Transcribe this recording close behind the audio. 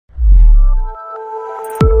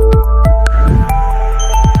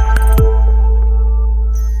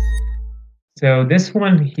So this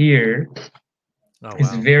one here Oh,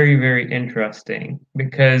 is wow. very, very interesting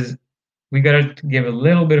because we got to give a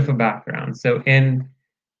little bit of a background. So in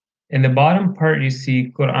the bottom part, you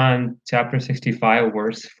see Quran chapter 65,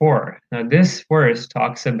 verse 4. Now, this verse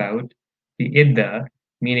talks about the idda,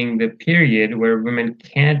 meaning the period where women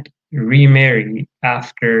can't remarry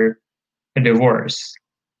after a divorce.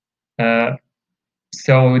 Uh,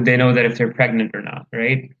 so they know that if they're pregnant or not,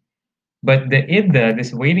 right? But the idda,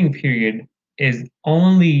 this waiting period, is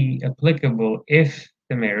only applicable if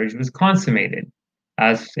the marriage was consummated,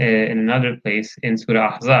 as in another place in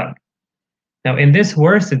Surah Ahzab. Now, in this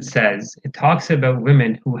verse, it talks about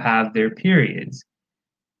women who have their periods.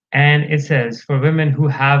 And it says, for women who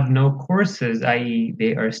have no courses, i.e.,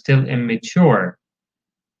 they are still immature,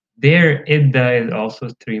 their idda is also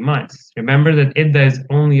 3 months. Remember that idda is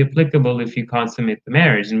only applicable if you consummate the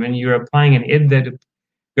marriage. And when you're applying an idda to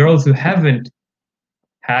girls who haven't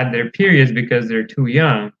had their periods because they're too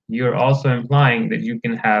young, you're also implying that you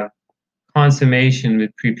can have consummation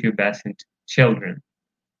with prepubescent children,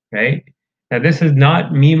 right? Now, this is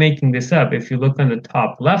not me making this up. If you look on the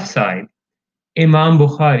top left side, Imam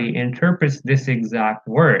Bukhari interprets this exact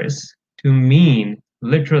verse to mean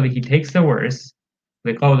literally, he takes the verse,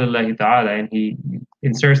 liqawlillahi ta'ala, and he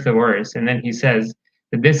inserts the verse, and then he says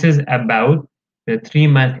that this is about the 3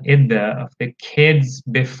 month idda of the kids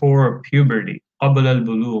before puberty, qabl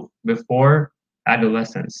al-bulugh, before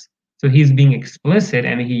adolescence. So he's being explicit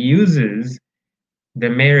and he uses the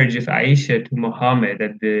marriage of Aisha to Muhammad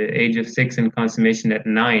at the age of 6 and consummation at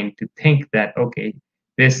 9 to think that, okay,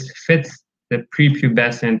 this fits the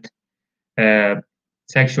prepubescent uh,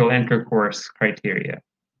 sexual intercourse criteria.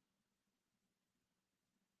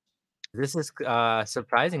 This is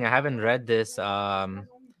surprising. I haven't read this.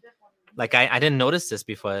 Like I didn't notice this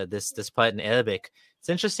before. This part in Arabic. It's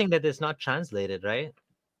interesting that it's not translated, right?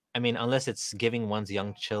 I mean, unless it's giving one's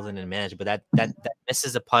young children in marriage, but that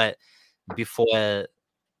misses a part before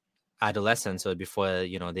adolescence or before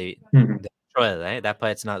they mature, right? That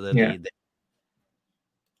part's not really there.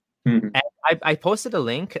 And I posted a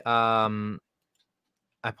link. I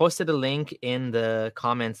posted a link in the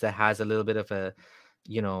comments that has a little bit of a,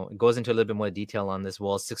 it goes into a little bit more detail on this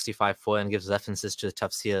wall 65.4 and gives references to the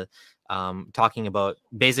tafsir, talking about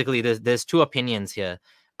basically there's two opinions here.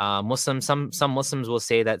 Some Muslims will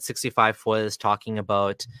say that 65.4 is talking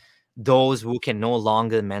about those who can no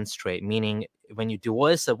longer menstruate, meaning when you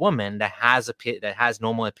divorce a woman that has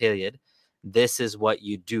no more period, this is what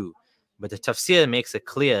you do. But the tafsir makes it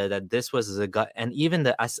clear that this was and even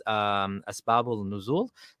the asbabul nuzul,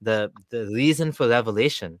 the reason for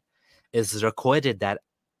revelation, is recorded that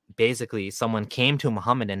basically someone came to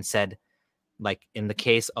Muhammad and said, like in the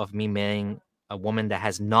case of me marrying a woman that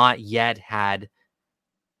has not yet had,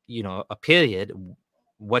 a period,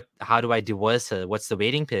 how do I divorce her? What's the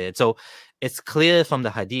waiting period? So it's clear from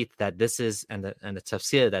the hadith that this is, and the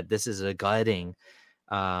tafsir, that this is regarding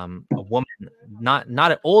a woman, not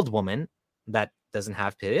an old woman that doesn't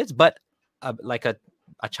have periods, but like a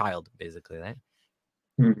child, basically, right?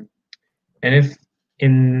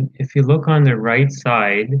 And if you look on the right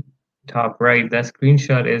side, top right, that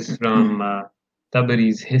screenshot is from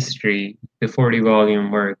Tabari's history, the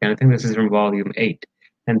 40-volume work, and I think this is from volume 8.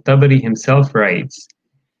 And Tabari himself writes,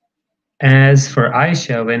 as for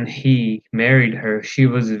Aisha, when he married her, she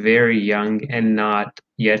was very young and not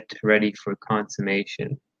yet ready for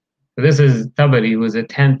consummation. So this is Tabari, who was a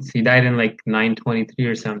 10th. He died in like 923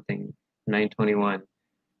 or something, 921,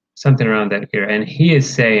 something around that year. And he is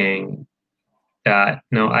saying that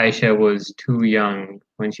no, Aisha was too young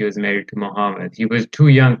when she was married to Muhammad. He was too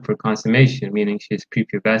young for consummation, meaning she's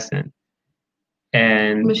prepubescent.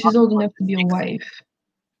 But she's old enough to be a wife.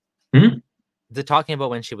 They're talking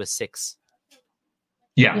about when she was 6.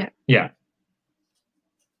 Yeah.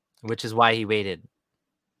 Which is why he waited.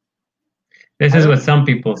 This is what some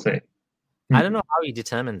people say. I don't know how he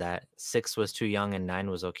determined that 6 was too young and 9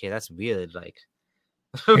 was okay. That's weird. Like,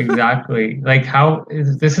 exactly. Like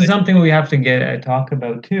this is something we have to talk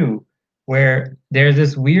about too, where there's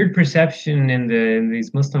this weird perception in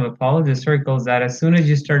these Muslim apologist circles that as soon as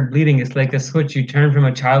you start bleeding, it's like a switch. You turn from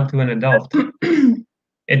a child to an adult.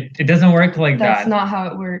 It doesn't work like that. That's not how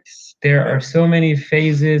it works. There are so many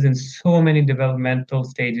phases and so many developmental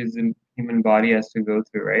stages the human body has to go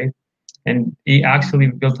through, right? And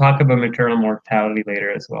we'll talk about maternal mortality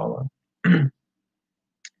later as well.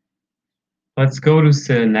 Let's go to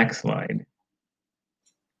the next slide.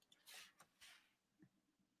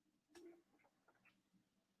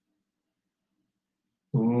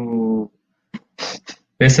 Ooh.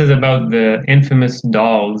 This is about the infamous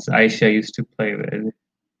dolls Aisha used to play with.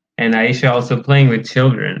 And Aisha also playing with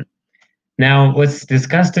children. Now, what's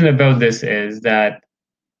disgusting about this is that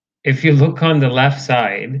if you look on the left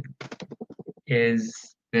side,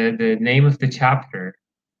 is the name of the chapter.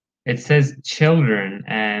 It says children,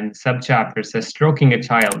 and subchapter says stroking a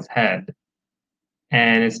child's head.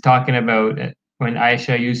 And it's talking about when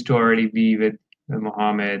Aisha used to already be with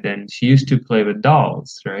Muhammad, and she used to play with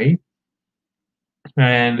dolls, right?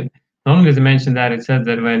 And not only does it mention that, it says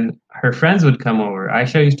that when her friends would come over,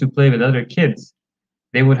 Aisha used to play with other kids.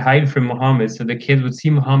 They would hide from Muhammad, so the kids would see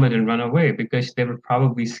Muhammad and run away because they were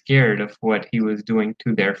probably scared of what he was doing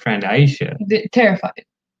to their friend Aisha. Terrified.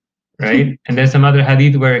 Right? And there's some other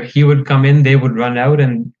hadith where he would come in, they would run out,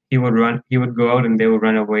 and he would go out and they would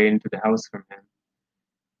run away into the house from him.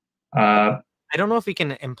 I don't know if we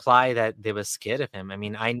can imply that they were scared of him. I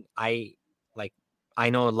mean, I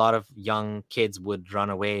know a lot of young kids would run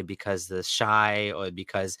away because they're shy, or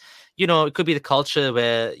because, you know, it could be the culture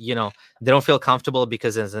where, you know, they don't feel comfortable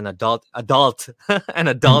because there's an adult an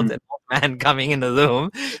adult and old man coming in the room.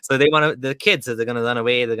 So they want to, the kids, so they're going to run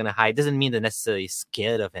away, they're going to hide. Doesn't mean they're necessarily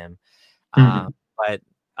scared of him. But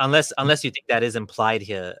unless you think that is implied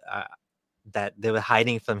here, that they were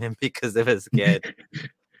hiding from him because they were scared.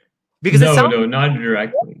 Because no, not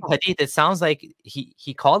directly. Hadith, it sounds like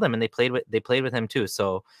he called them and they played with him too.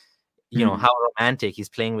 So, you know how romantic. He's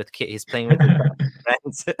playing with his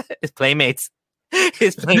friends, his playmates.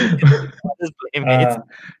 He's playing with his playmates.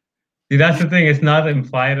 See, that's the thing. It's not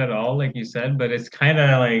implied at all, like you said, but it's kind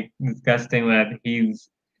of like disgusting that he's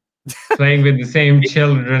playing with the same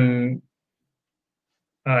children.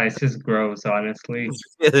 It's just gross, honestly.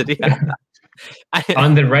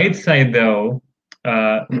 On the right side, though.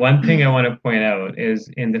 One thing I want to point out is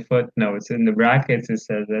in the footnotes, in the brackets, it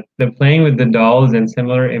says that the playing with the dolls and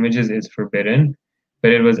similar images is forbidden,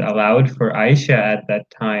 but it was allowed for Aisha at that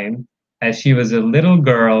time, as she was a little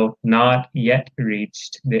girl not yet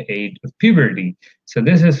reached the age of puberty. So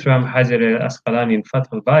this is from Hajar al-Asqalani in Fath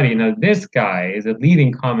al-Bari. Now this guy is a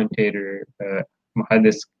leading commentator,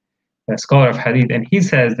 muhaddis, a scholar of hadith, and he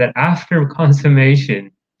says that after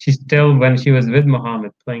consummation, when she was with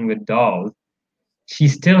Muhammad playing with dolls, she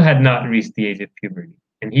still had not reached the age of puberty.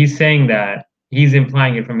 And he's saying that, he's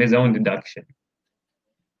implying it from his own deduction.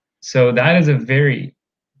 So that is a very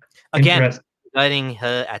interesting. Letting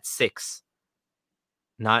her at 6,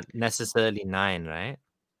 not necessarily 9, right?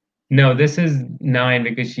 No, this is 9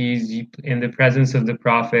 because she's in the presence of the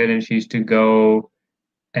Prophet and she used to go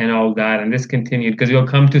and all that. And this continued because we'll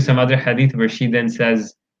come to some other hadith where she then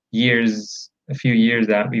says a few years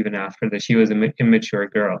even after that, she was an immature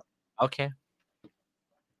girl. Okay.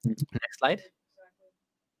 Next slide.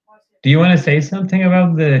 Do you want to say something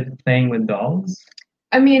about the playing with dolls?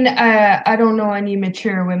 I mean, I don't know any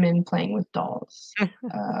mature women playing with dolls.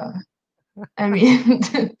 I mean,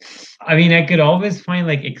 I could always find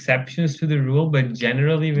like exceptions to the rule, but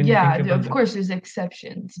generally, when you think about of course, there's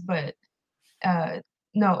exceptions, but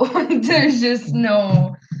no, there's just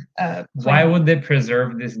no. Why would they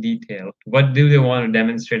preserve this detail? What do they want to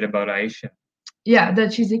demonstrate about Aisha? Yeah,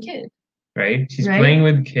 that she's a kid. Right? She's playing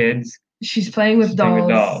with kids. She's playing with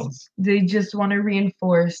dolls. They just want to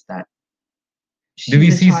reinforce that. Do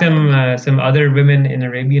we see some other women in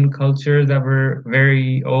Arabian culture that were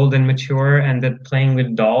very old and mature, and that playing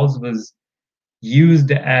with dolls was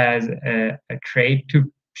used as a trait to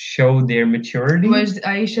show their maturity? Was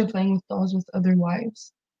Aisha playing with dolls with other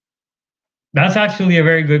wives? That's actually a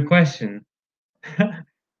very good question.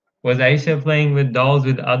 Was Aisha playing with dolls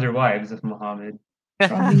with other wives of Muhammad?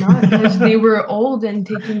 Probably not, because they were old and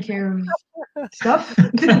taking care of stuff.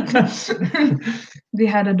 They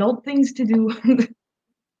had adult things to do.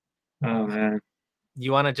 Oh man.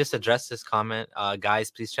 You want to just address this comment? Guys,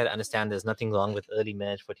 please try to understand there's nothing wrong with early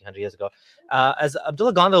marriage 1400 years ago. As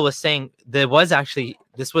Abdullah Gondal was saying,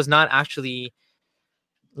 this was not actually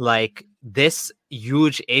like this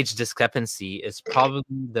huge age discrepancy is probably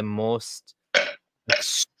the most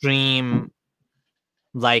extreme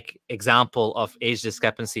like example of age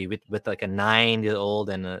discrepancy with like a 9-year-old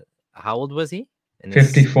and how old was he?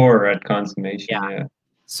 54 at consummation. Yeah.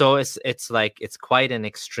 So it's quite an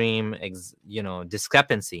extreme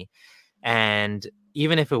discrepancy, and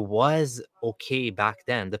even if it was okay back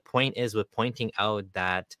then, the point is we're pointing out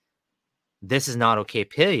that this is not okay,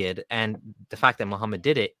 period. And the fact that Muhammad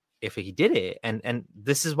did it, if he did it, and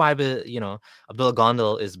this is why Abdullah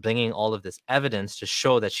Gondal is bringing all of this evidence to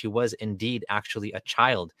show that she was indeed actually a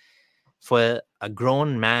child. For a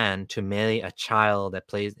grown man to marry a child that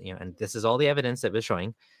plays, and this is all the evidence that we're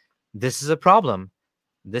showing, this is a problem.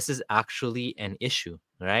 This is actually an issue,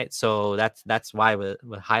 right? So that's why we're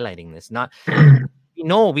highlighting this. Not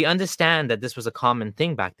No, we understand that this was a common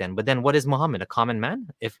thing back then. But then what is Muhammad? A common man?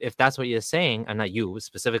 If that's what you're saying, and not you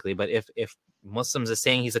specifically, but if Muslims are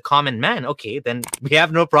saying he's a common man, okay, then we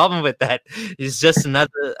have no problem with that. He's just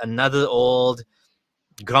another old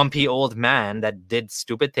grumpy old man that did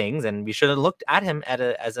stupid things, and we should have looked at him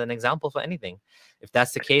as an example for anything. If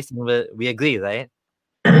that's the case, then we agree, right?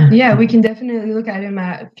 Yeah, we can definitely look at him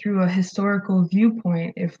through a historical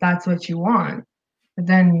viewpoint if that's what you want. But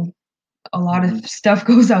then a lot of stuff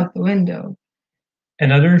goes out the window.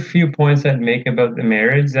 Another few points I'd make about the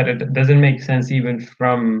marriage, that it doesn't make sense even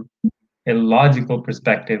from a logical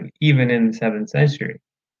perspective, even in the 7th century.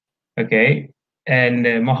 Okay? And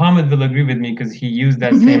Muhammad will agree with me because he used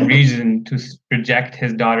that same reason to reject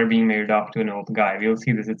his daughter being married off to an old guy. You'll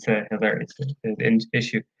see this, it's a hilarious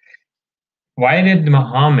issue. Why did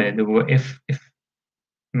Muhammad, if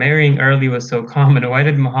marrying early was so common, why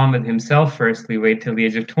did Muhammad himself firstly wait till the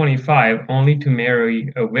age of 25 only to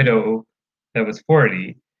marry a widow that was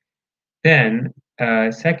 40? Then,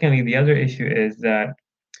 secondly, the other issue is that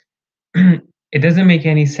it doesn't make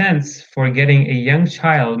any sense for getting a young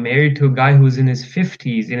child married to a guy who's in his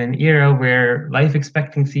 50s in an era where life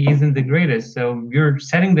expectancy isn't the greatest. So you're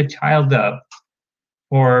setting the child up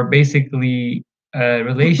for basically a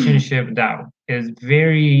relationship that is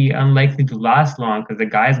very unlikely to last long because the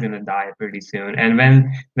guy's going to die pretty soon. And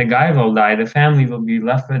when the guy will die, the family will be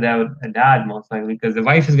left without a dad, most likely, because the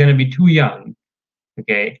wife is going to be too young.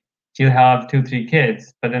 Okay. She'll have 2-3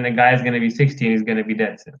 kids, but then the guy's going to be 60 and he's going to be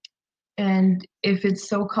dead soon. And if it's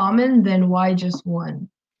so common, then why just one?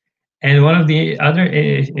 And one of the other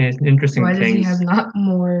interesting why things. Why does he have not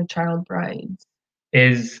more child brides?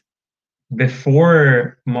 Is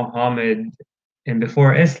before Muhammad and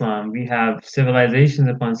before Islam, we have civilizations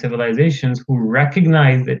upon civilizations who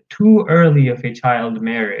recognize that too early of a child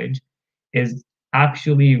marriage is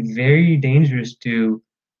actually very dangerous to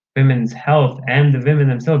women's health and the women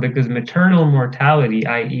themselves, because maternal mortality,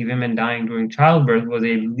 i.e. women dying during childbirth, was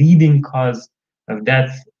a leading cause of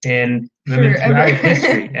death in women throughout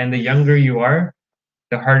history. And the younger you are,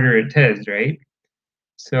 the harder it is, right?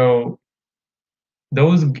 So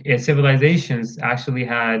those civilizations actually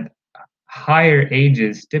had higher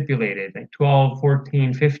ages stipulated, like 12,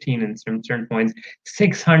 14, 15 in certain points,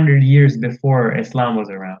 600 years before Islam was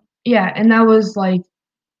around. Yeah, and that was like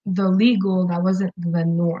the legal, that wasn't the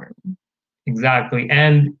norm. Exactly.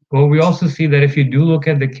 And well, we also see that if you do look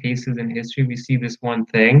at the cases in history, we see this one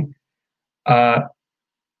thing,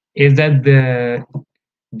 is that the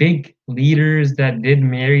big leaders that did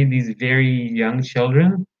marry these very young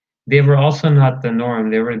children, they were also not the norm,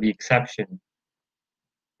 they were the exception.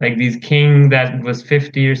 Like this king that was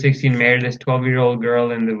 50 or 16 married this 12-year-old girl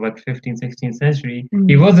in the 15th, 16th century,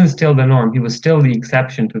 he wasn't still the norm, he was still the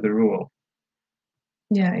exception to the rule.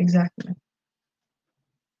 Yeah, exactly.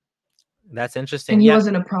 That's interesting. And he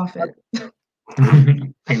wasn't a prophet.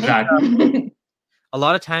 Exactly. A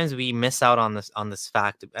lot of times we miss out on this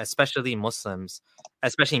fact, especially Muslims,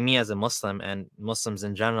 especially me as a Muslim and Muslims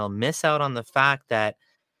in general, miss out on the fact that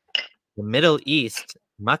the Middle East,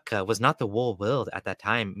 Mecca, was not the whole world at that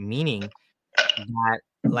time, meaning that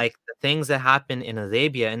like the things that happened in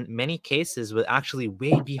Arabia in many cases were actually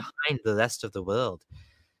way behind the rest of the world.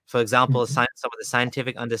 For example, some of the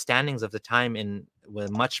scientific understandings of the time were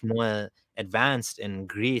much more advanced in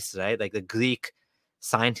Greece, right? Like the Greek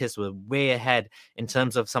scientists were way ahead in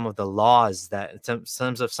terms of some of the laws, in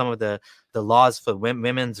terms of some of the laws for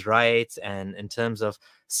women's rights, and in terms of,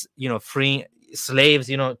 freeing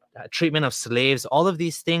slaves, treatment of slaves. All of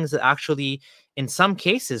these things are actually, in some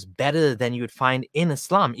cases, better than you would find in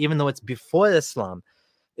Islam, even though it's before Islam.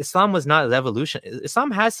 Islam was not revolutionary.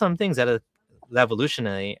 Islam has some things that are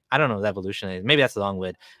revolutionary. I don't know, revolutionary. Maybe that's the wrong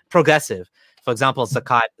word. Progressive. For example,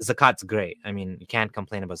 zakat. Zakat's great. I mean, you can't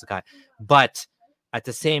complain about zakat. But at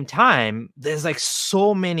the same time, there's like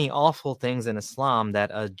so many awful things in Islam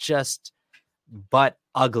that are just but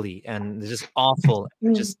ugly and just awful.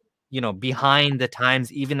 Just, behind the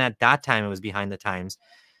times. Even at that time, it was behind the times.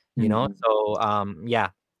 So,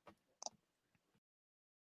 yeah,